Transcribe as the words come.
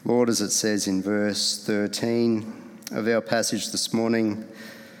Lord, as it says in verse 13 of our passage this morning,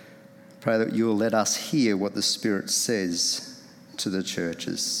 pray that you will let us hear what the Spirit says to the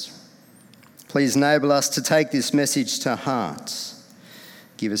churches. Please enable us to take this message to heart.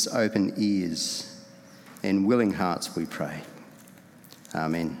 Give us open ears and willing hearts, we pray.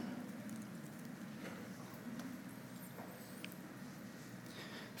 Amen.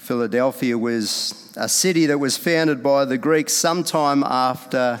 Philadelphia was a city that was founded by the Greeks sometime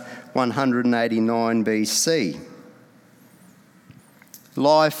after 189 BC.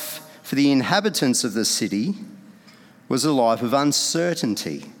 Life for the inhabitants of the city was a life of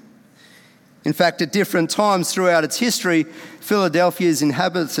uncertainty. In fact, at different times throughout its history, Philadelphia's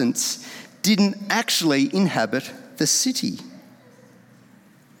inhabitants didn't actually inhabit the city.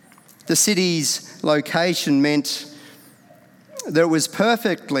 The city's location meant that it was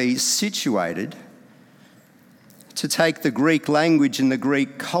perfectly situated to take the Greek language and the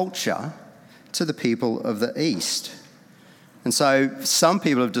Greek culture to the people of the East. And so some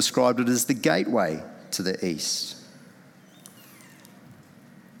people have described it as the gateway to the East.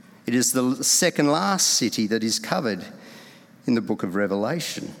 It is the second last city that is covered in the book of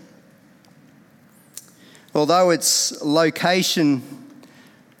Revelation. Although its location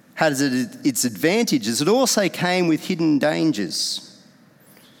had its advantages, it also came with hidden dangers.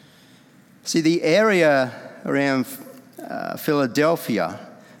 See, the area around Philadelphia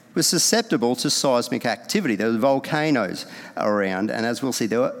was susceptible to seismic activity. There were volcanoes around, and as we'll see,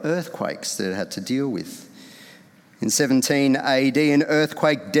 there were earthquakes that it had to deal with. In 17 AD, an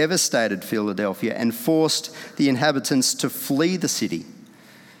earthquake devastated Philadelphia and forced the inhabitants to flee the city.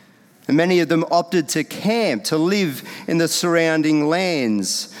 And many of them opted to camp, to live in the surrounding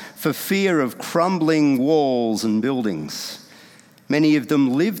lands for fear of crumbling walls and buildings. Many of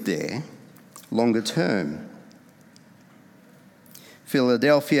them lived there longer term.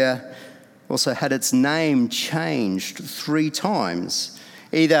 Philadelphia also had its name changed 3 times,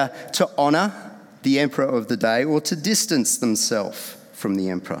 either to honour the emperor of the day or to distance themselves from the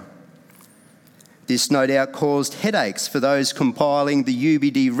emperor. This no doubt caused headaches for those compiling the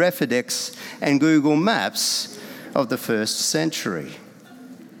UBD Refidex and Google Maps of the first century.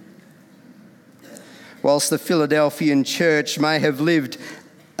 Whilst the Philadelphian church may have lived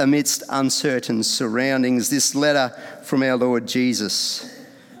amidst uncertain surroundings, this letter from our Lord Jesus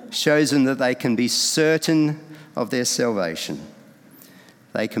shows them that they can be certain of their salvation.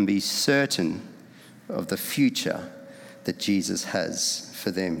 They can be certain of the future that Jesus has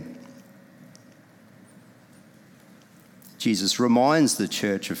for them. Jesus reminds the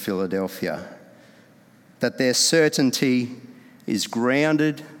church of Philadelphia that their certainty is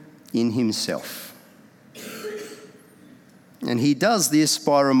grounded in himself. And he does this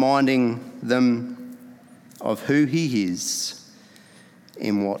by reminding them of who he is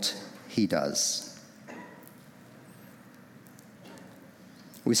and what he does.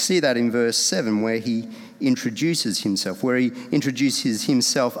 We see that in verse 7 where he introduces himself,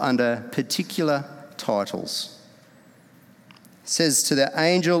 under particular titles. It says, to the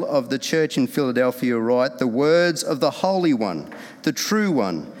angel of the church in Philadelphia write the words of the Holy One, the true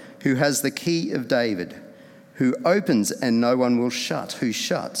One, who has the key of David, who opens and no one will shut, who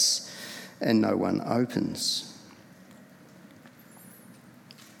shuts and no one opens.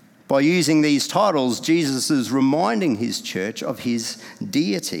 By using these titles, Jesus is reminding his church of his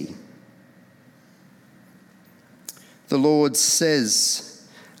deity. The Lord says,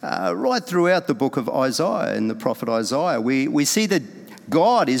 right throughout the book of Isaiah and the prophet Isaiah, we see that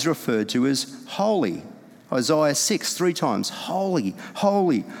God is referred to as holy. Isaiah 6, 3 times, holy,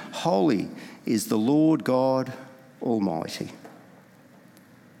 holy, holy is the Lord God Almighty.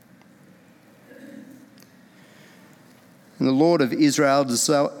 And the Lord of Israel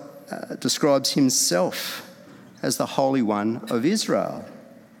describes himself as the Holy One of Israel.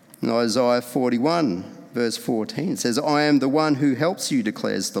 In Isaiah 41, verse 14, it says, I am the one who helps you,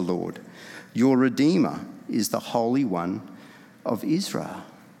 declares the Lord. Your Redeemer is the Holy One of Israel.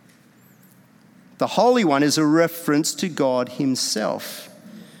 The Holy One is a reference to God himself.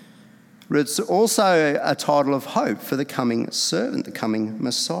 But it's also a title of hope for the coming servant, the coming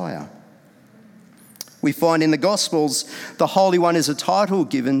Messiah. We find in the Gospels the Holy One is a title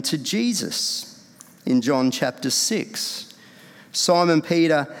given to Jesus. In John chapter 6, Simon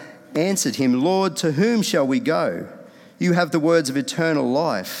Peter answered him, Lord, to whom shall we go? You have the words of eternal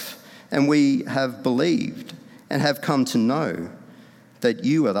life, and we have believed and have come to know that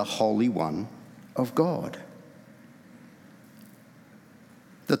you are the Holy One of God.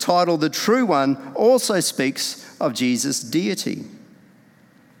 The title, the True One, also speaks of Jesus' deity.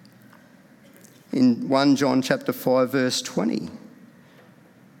 In 1 John chapter 5, verse 20,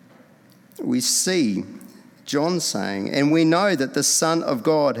 we see John saying, "And we know that the Son of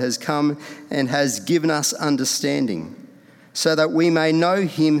God has come and has given us understanding, so that we may know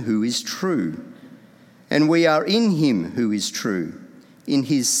him who is true. And we are in him who is true, in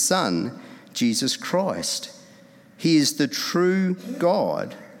his Son, Jesus Christ. He is the true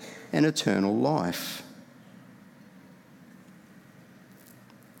God and eternal life."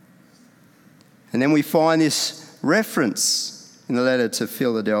 And then we find this reference in the letter to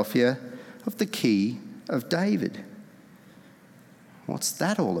Philadelphia of the key of David. What's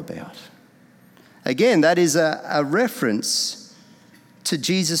that all about? Again, that is a reference to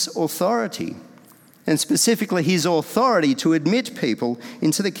Jesus' authority, and specifically his authority to admit people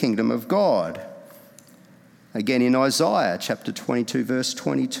into the kingdom of God. Again in Isaiah chapter 22, verse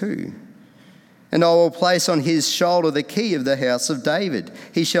 22. "And I will place on his shoulder the key of the house of David.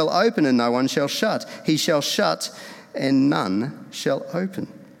 He shall open and no one shall shut. He shall shut and none shall open."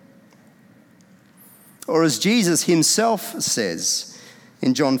 Or as Jesus himself says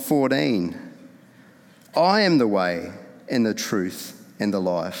in John 14, "I am the way and the truth and the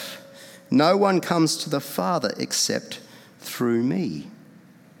life. No one comes to the Father except through me."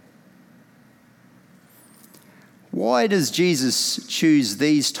 Why does Jesus choose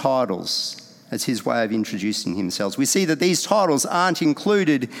these titles as his way of introducing himself? We see that these titles aren't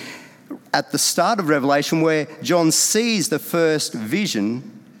included at the start of Revelation, where John sees the first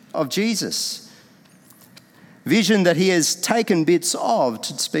vision of Jesus. Vision that he has taken bits of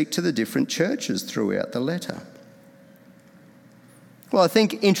to speak to the different churches throughout the letter. Well, I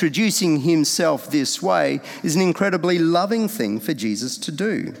think introducing himself this way is an incredibly loving thing for Jesus to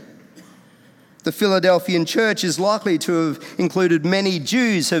do. The Philadelphian church is likely to have included many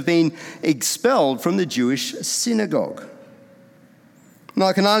Jews who have been expelled from the Jewish synagogue. And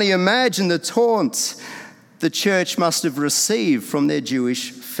I can only imagine the taunts the church must have received from their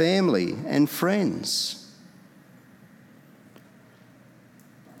Jewish family and friends.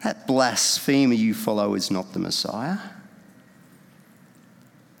 "That blasphemer you follow is not the Messiah.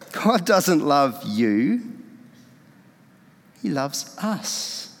 God doesn't love you, he loves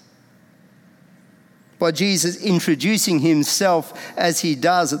us." By Jesus introducing himself as he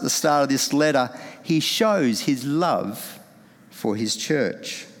does at the start of this letter, he shows his love for his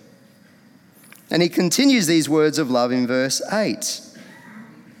church. And he continues these words of love in verse 8.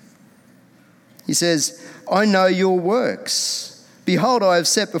 He says, "I know your works. Behold, I have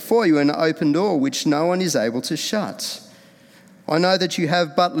set before you an open door which no one is able to shut. I know that you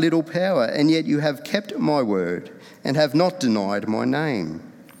have but little power, and yet you have kept my word and have not denied my name.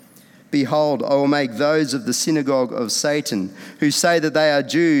 Behold, I will make those of the synagogue of Satan who say that they are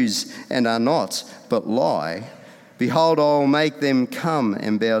Jews and are not, but lie. Behold, I will make them come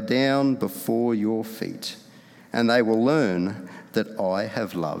and bow down before your feet, and they will learn that I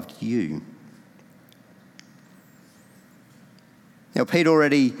have loved you." Now, Pete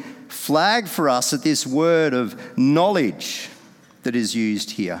already flagged for us that this word of knowledge that is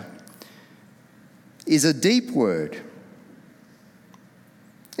used here is a deep word.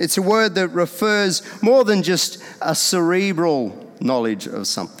 It's a word that refers more than just a cerebral knowledge of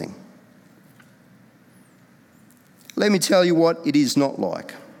something. Let me tell you what it is not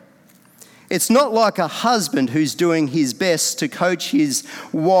like. It's not like a husband who's doing his best to coach his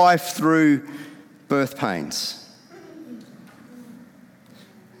wife through birth pains.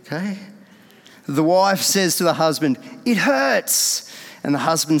 Okay? The wife says to the husband, "It hurts." And the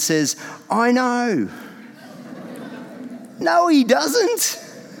husband says, "I know." No, he doesn't.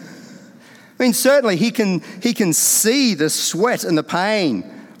 I mean, certainly he can see the sweat and the pain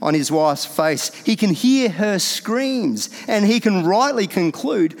on his wife's face. He can hear her screams, and he can rightly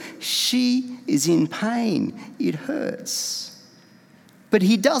conclude she is in pain. It hurts. But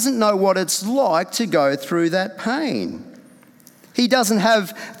he doesn't know what it's like to go through that pain. He doesn't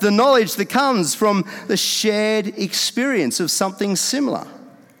have the knowledge that comes from the shared experience of something similar.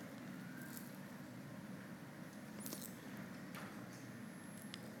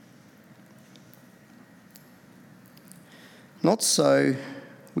 Not so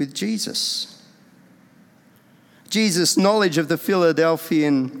with Jesus. Jesus' knowledge of the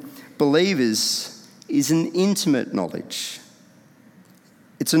Philadelphian believers is an intimate knowledge.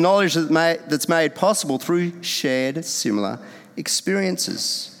 It's a knowledge that's made possible through shared similar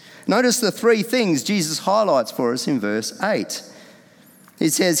experiences. Notice the three things Jesus highlights for us in verse 8. He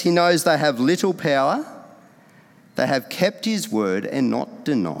says he knows they have little power, they have kept his word and not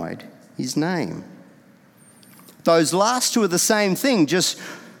denied his name. Those last two are the same thing, just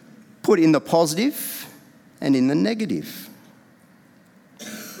put in the positive and in the negative.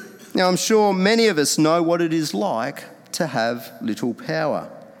 Now, I'm sure many of us know what it is like to have little power,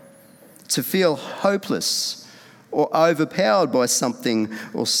 to feel hopeless or overpowered by something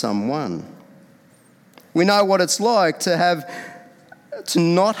or someone. We know what it's like to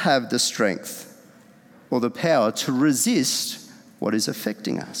not have the strength or the power to resist what is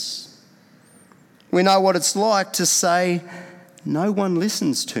affecting us. We know what it's like to say, no one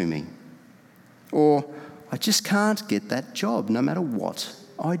listens to me, or I just can't get that job no matter what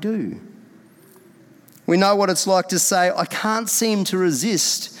I do. We know what it's like to say, I can't seem to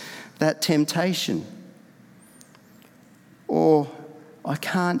resist that temptation, or I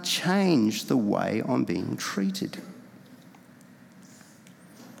can't change the way I'm being treated.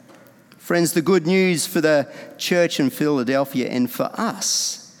 Friends, the good news for the church in Philadelphia and for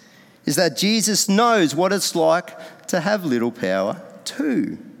us is that Jesus knows what it's like to have little power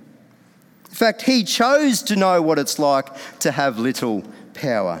too. In fact, he chose to know what it's like to have little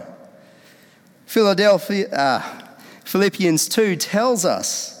power. Philippians 2 tells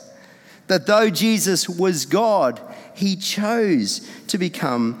us that though Jesus was God, he chose to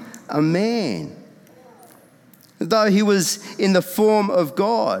become a man. Though he was in the form of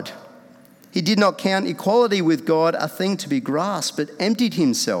God, he did not count equality with God a thing to be grasped, but emptied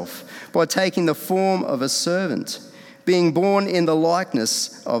himself by taking the form of a servant, being born in the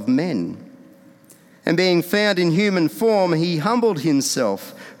likeness of men. And being found in human form, he humbled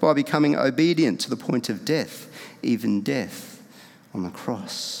himself by becoming obedient to the point of death, even death on the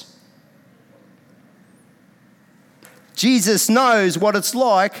cross. Jesus knows what it's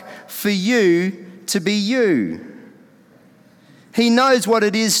like for you to be you. He knows what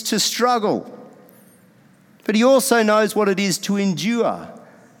it is to struggle, but he also knows what it is to endure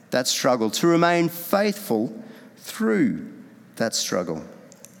that struggle, to remain faithful through that struggle.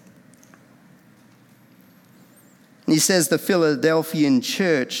 He says the Philadelphian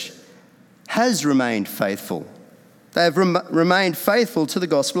church has remained faithful. They have remained faithful to the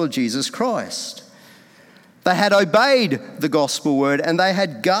gospel of Jesus Christ. They had obeyed the gospel word and they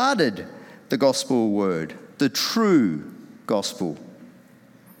had guarded the gospel word, the true gospel.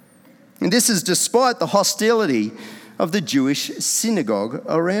 And this is despite the hostility of the Jewish synagogue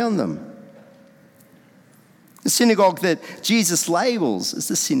around them. The synagogue that Jesus labels as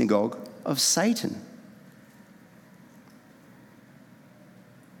the synagogue of Satan.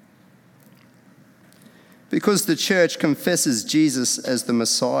 Because the church confesses Jesus as the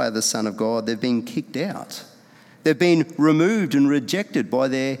Messiah, the Son of God, they've been kicked out. They've been removed and rejected by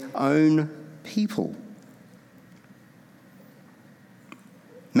their own people.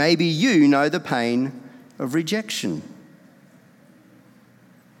 Maybe you know the pain of rejection.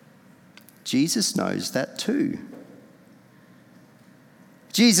 Jesus knows that too.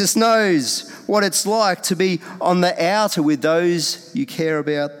 Jesus knows what it's like to be on the outer with those you care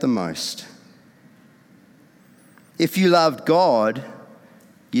about the most. If you loved God,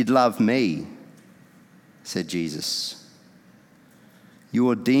 you'd love me, said Jesus.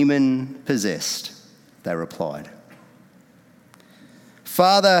 You're demon-possessed, they replied.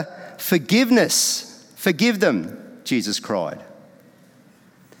 Father, forgive them, Jesus cried.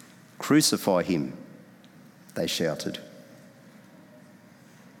 Crucify him, they shouted.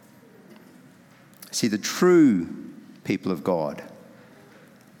 See, the true people of God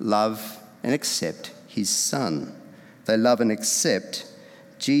love and accept his Son. They love and accept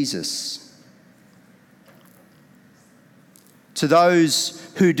Jesus. To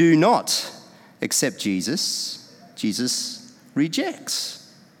those who do not accept Jesus, Jesus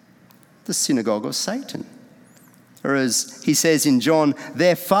rejects the synagogue of Satan. Or as he says in John,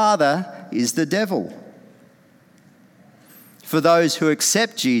 their father is the devil. For those who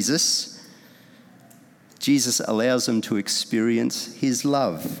accept Jesus, Jesus allows them to experience his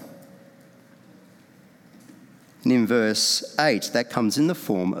love. And in verse 8, that comes in the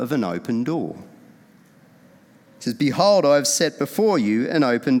form of an open door. It says, behold, I have set before you an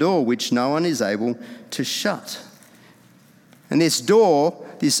open door which no one is able to shut. And this door,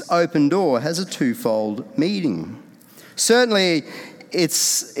 this open door, has a twofold meaning. Certainly,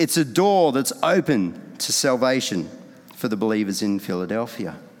 it's a door that's open to salvation for the believers in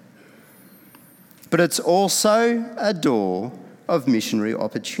Philadelphia. But it's also a door of missionary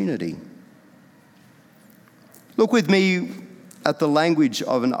opportunity. Look with me at the language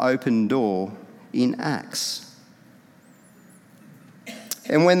of an open door in Acts.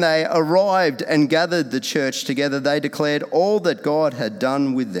 And when they arrived and gathered the church together, they declared all that God had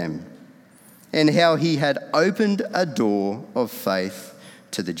done with them and how he had opened a door of faith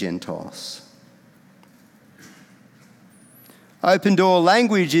to the Gentiles. Open door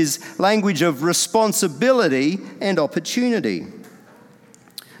language is language of responsibility and opportunity.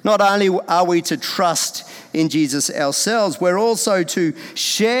 Not only are we to trust in Jesus ourselves, we're also to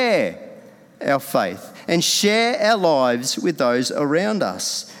share our faith and share our lives with those around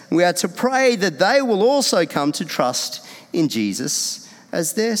us. We are to pray that they will also come to trust in Jesus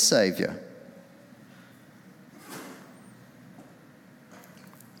as their Saviour.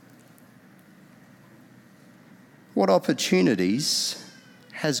 What opportunities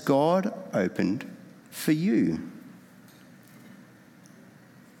has God opened for you?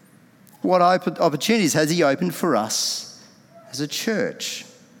 What opportunities has He opened for us as a church?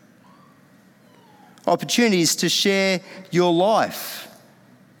 Opportunities to share your life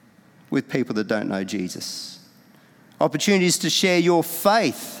with people that don't know Jesus. Opportunities to share your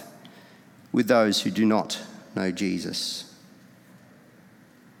faith with those who do not know Jesus.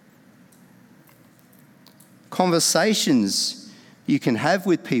 Conversations you can have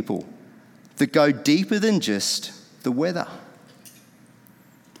with people that go deeper than just the weather.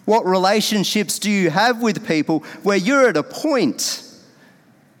 What relationships do you have with people where you're at a point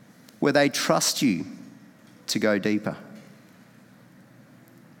where they trust you to go deeper?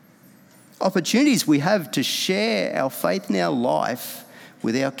 Opportunities we have to share our faith in our life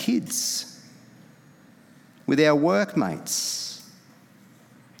with our kids, with our workmates,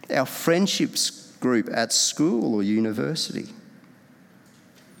 our friendships group at school or university.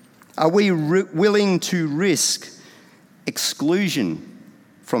 Are we willing to risk exclusion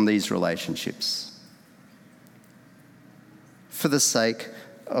from these relationships for the sake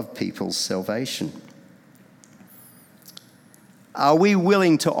of people's salvation? Are we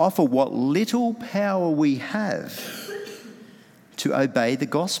willing to offer what little power we have to obey the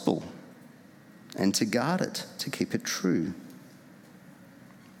gospel and to guard it, to keep it true?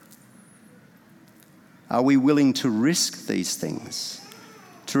 Are we willing to risk these things,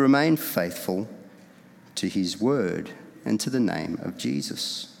 to remain faithful to His word and to the name of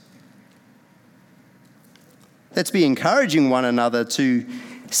Jesus? Let's be encouraging one another to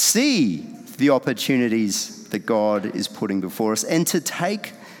see the opportunities that God is putting before us and to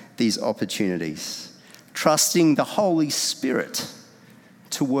take these opportunities, trusting the Holy Spirit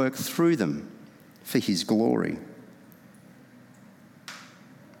to work through them for His glory.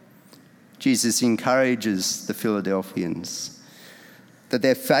 Jesus encourages the Philadelphians that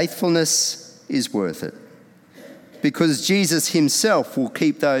their faithfulness is worth it, because Jesus Himself will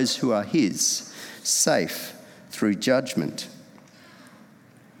keep those who are His safe through judgment.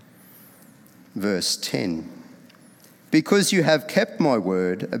 Verse 10, because you have kept my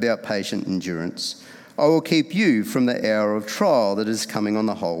word about patient endurance, I will keep you from the hour of trial that is coming on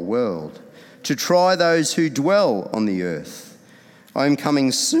the whole world, to try those who dwell on the earth. I am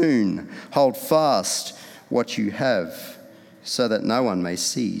coming soon. Hold fast what you have, so that no one may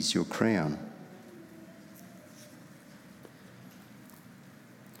seize your crown.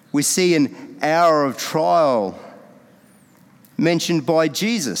 We see an hour of trial mentioned by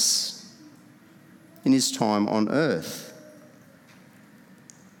Jesus in His time on earth.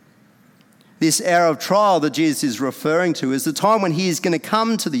 This hour of trial that Jesus is referring to is the time when He is going to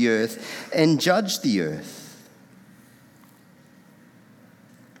come to the earth and judge the earth.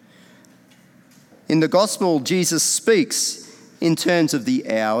 In the gospel, Jesus speaks in terms of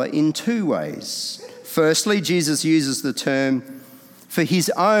the hour in two ways. Firstly, Jesus uses the term for His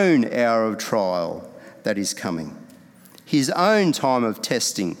own hour of trial that is coming, His own time of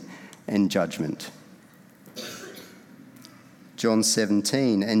testing and judgment. John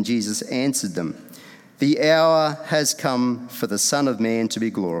 17, and Jesus answered them, "The hour has come for the Son of Man to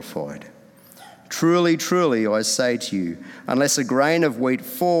be glorified. Truly, truly, I say to you, unless a grain of wheat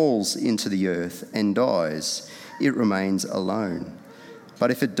falls into the earth and dies, it remains alone.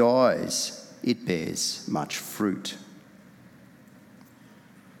 But if it dies, it bears much fruit."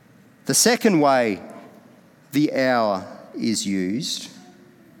 The second way the hour is used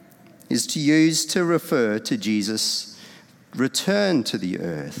to refer to Jesus' return to the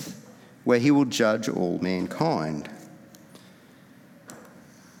earth, where He will judge all mankind.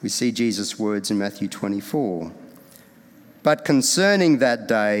 We see Jesus' words in Matthew 24. But concerning that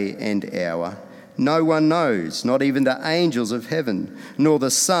day and hour, no one knows, not even the angels of heaven, nor the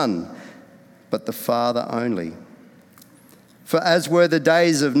Son, but the Father only. For as were the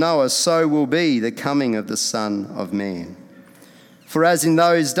days of Noah, so will be the coming of the Son of Man. For as in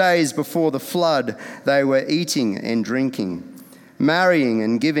those days before the flood, they were eating and drinking, marrying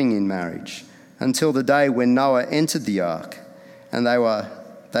and giving in marriage, until the day when Noah entered the ark, and they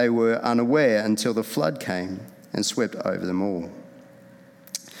were unaware until the flood came and swept over them all.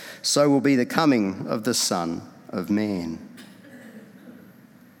 So will be the coming of the Son of Man.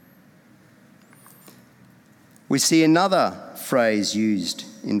 We see another phrase used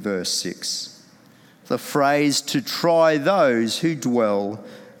in verse 6, the phrase "to try those who dwell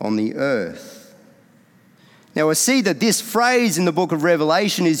on the earth. Now we see that this phrase in the book of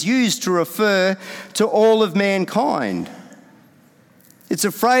Revelation is used to refer to all of mankind. It's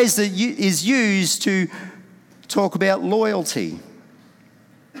a phrase that is used to talk about loyalty.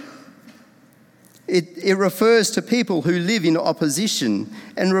 It refers to people who live in opposition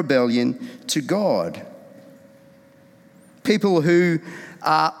and rebellion to God. People who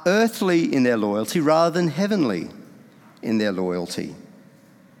are earthly in their loyalty rather than heavenly in their loyalty.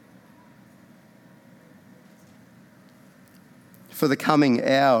 For the coming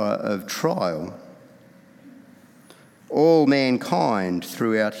hour of trial, all mankind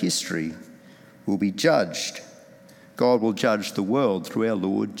throughout history will be judged. God will judge the world through our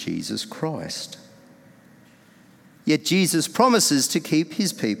Lord Jesus Christ. Yet Jesus promises to keep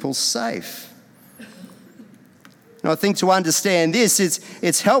his people safe. And I think to understand this,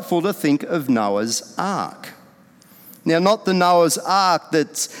 it's helpful to think of Noah's Ark. Now, not the Noah's Ark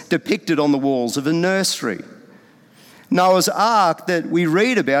that's depicted on the walls of a nursery. Noah's Ark that we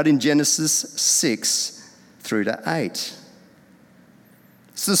read about in Genesis 6 through to 8.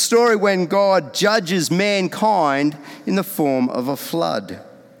 It's the story when God judges mankind in the form of a flood.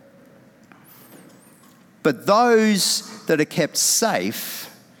 But those that are kept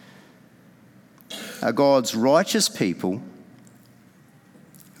safe are God's righteous people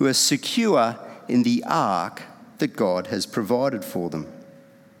who are secure in the ark that God has provided for them.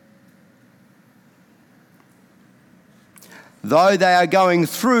 Though they are going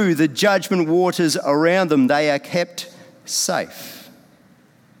through the judgment waters around them, they are kept safe.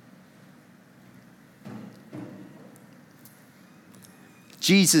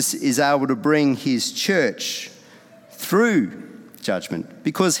 Jesus is able to bring his church through judgment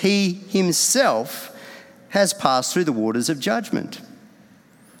because he himself has passed through the waters of judgment.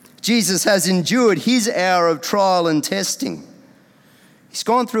 Jesus has endured his hour of trial and testing. He's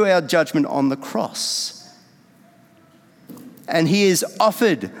gone through our judgment on the cross. And he has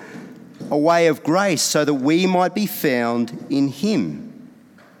offered a way of grace so that we might be found in him.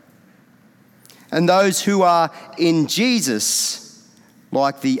 And those who are in Jesus,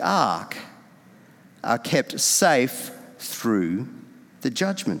 like the ark, are kept safe through the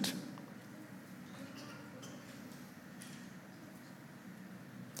judgment.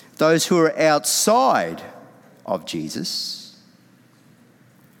 Those who are outside of Jesus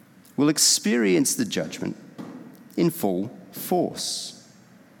will experience the judgment in full force.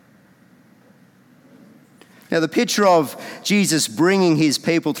 Now, the picture of Jesus bringing his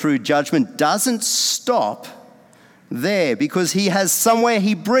people through judgment doesn't stop there because he has somewhere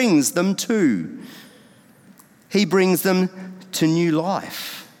he brings them to. He brings them to new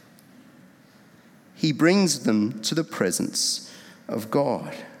life. He brings them to the presence of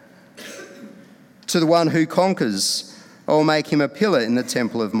God. To the one who conquers, I will make him a pillar in the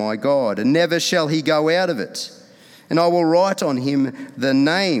temple of my God, and never shall he go out of it. And I will write on him the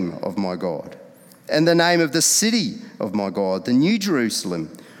name of my God, and the name of the city of my God, the New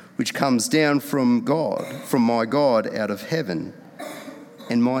Jerusalem, which comes down from God, from my God out of heaven,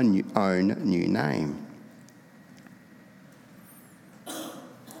 and my own new name.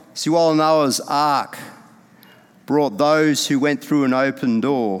 See, while Noah's Ark brought those who went through an open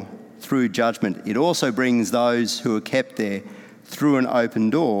door through judgment, it also brings those who are kept there through an open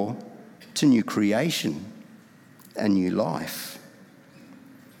door to new creation and new life.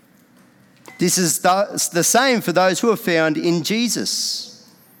 This is the same for those who are found in Jesus.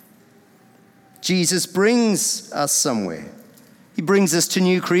 Jesus brings us somewhere. He brings us to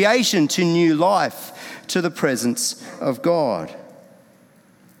new creation, to new life, to the presence of God.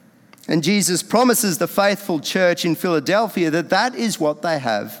 And Jesus promises the faithful church in Philadelphia that that is what they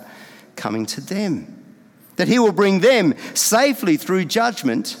have coming to them, that he will bring them safely through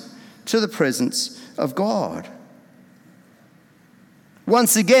judgment to the presence of God.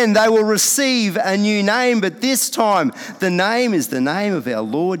 Once again, they will receive a new name, but this time the name is the name of our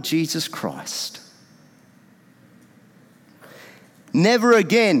Lord Jesus Christ. Never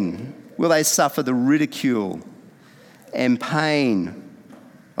again will they suffer the ridicule and pain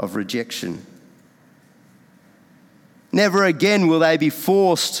of rejection. Never again will they be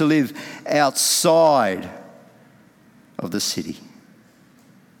forced to live outside of the city.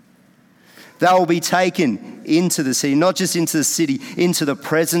 They will be taken into the city, not just into the city, into the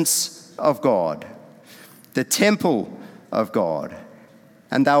presence of God, the temple of God,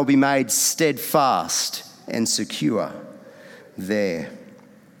 and they will be made steadfast and secure there.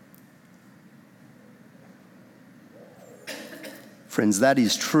 Friends, that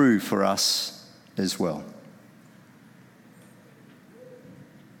is true for us as well.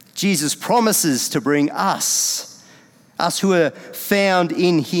 Jesus promises to bring us us who are found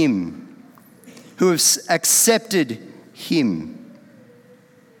in him, who have accepted him.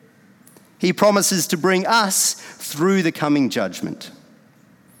 He promises to bring us through the coming judgment.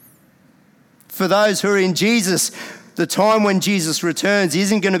 For those who are in Jesus, the time when Jesus returns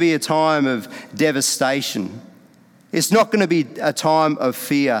isn't going to be a time of devastation. It's not going to be a time of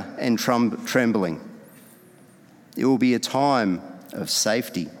fear and trembling. It will be a time of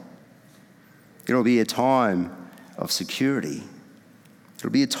safety. It will be a time of security. It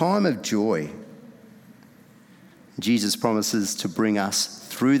will be a time of joy. Jesus promises to bring us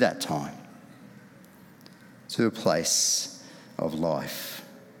through that time to a place of life.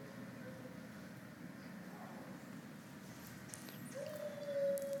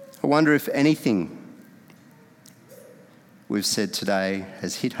 I wonder if anything we've said today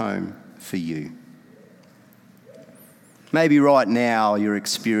has hit home for you. Maybe right now you're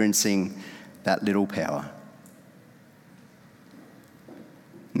experiencing that little power.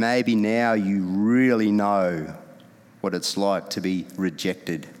 Maybe now you really know what it's like to be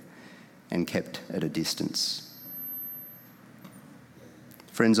rejected and kept at a distance.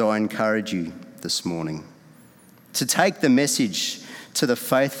 Friends, I encourage you this morning to take the message to the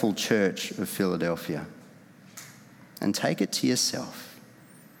faithful church of Philadelphia and take it to yourself.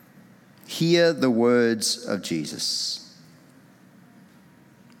 Hear the words of Jesus.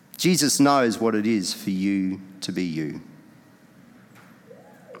 Jesus knows what it is for you to be you.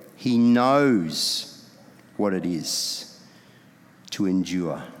 He knows what it is to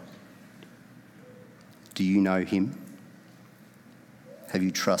endure. Do you know him? Have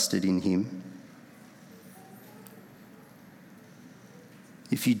you trusted in him?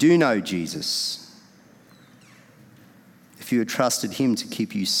 If you do know Jesus, if you have trusted him to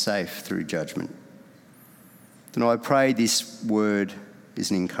keep you safe through judgment, then I pray this word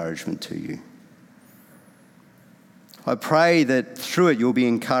is an encouragement to you. I pray that through it you'll be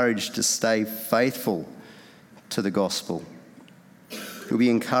encouraged to stay faithful to the gospel. You'll be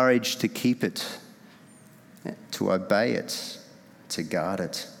encouraged to keep it, to obey it, to guard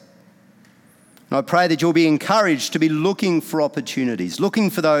it. And I pray that you'll be encouraged to be looking for opportunities, looking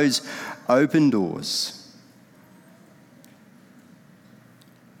for those open doors.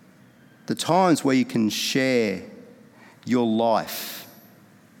 The times where you can share your life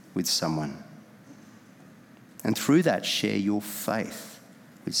with someone, and through that share your faith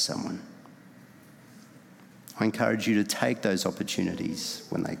with someone. I encourage you to take those opportunities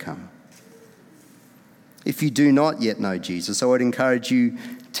when they come. If you do not yet know Jesus, I would encourage you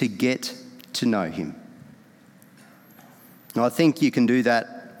to get to know him. And I think you can do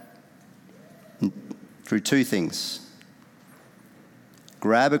that through two things.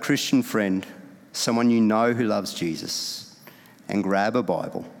 Grab a Christian friend, someone you know who loves Jesus, and grab a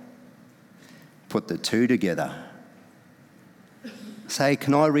Bible. Put the two together. Say,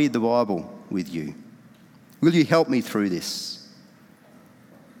 can I read the Bible with you? Will you help me through this?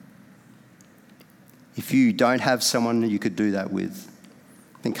 If you don't have someone you could do that with,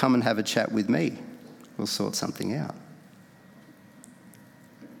 then come and have a chat with me. We'll sort something out.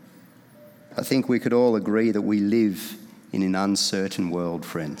 I think we could all agree that we live in an uncertain world,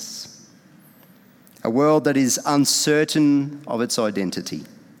 friends. A world that is uncertain of its identity,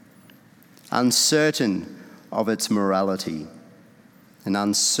 uncertain of its morality, and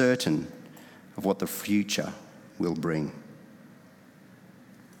uncertain of what the future will bring.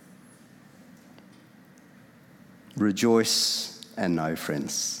 Rejoice and know,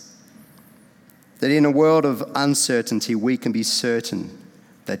 friends, that in a world of uncertainty, we can be certain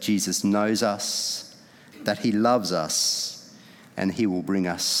that Jesus knows us, that he loves us, and he will bring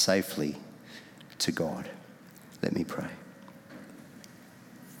us safely to God. Let me pray.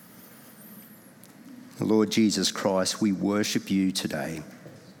 Lord Jesus Christ, we worship you today.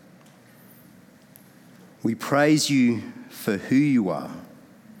 We praise you for who you are.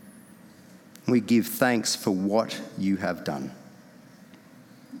 We give thanks for what you have done.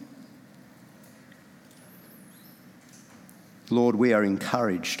 Lord, we are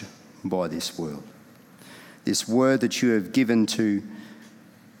encouraged by this word that you have given to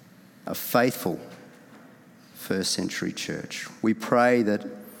a faithful first century church. We pray that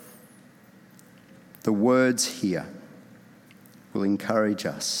the words here will encourage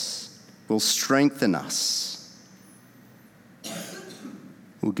us, will strengthen us,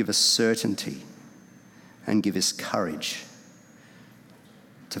 will give us certainty and give us courage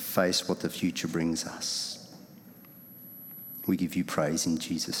to face what the future brings us. We give you praise in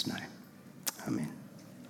Jesus' name. Amen.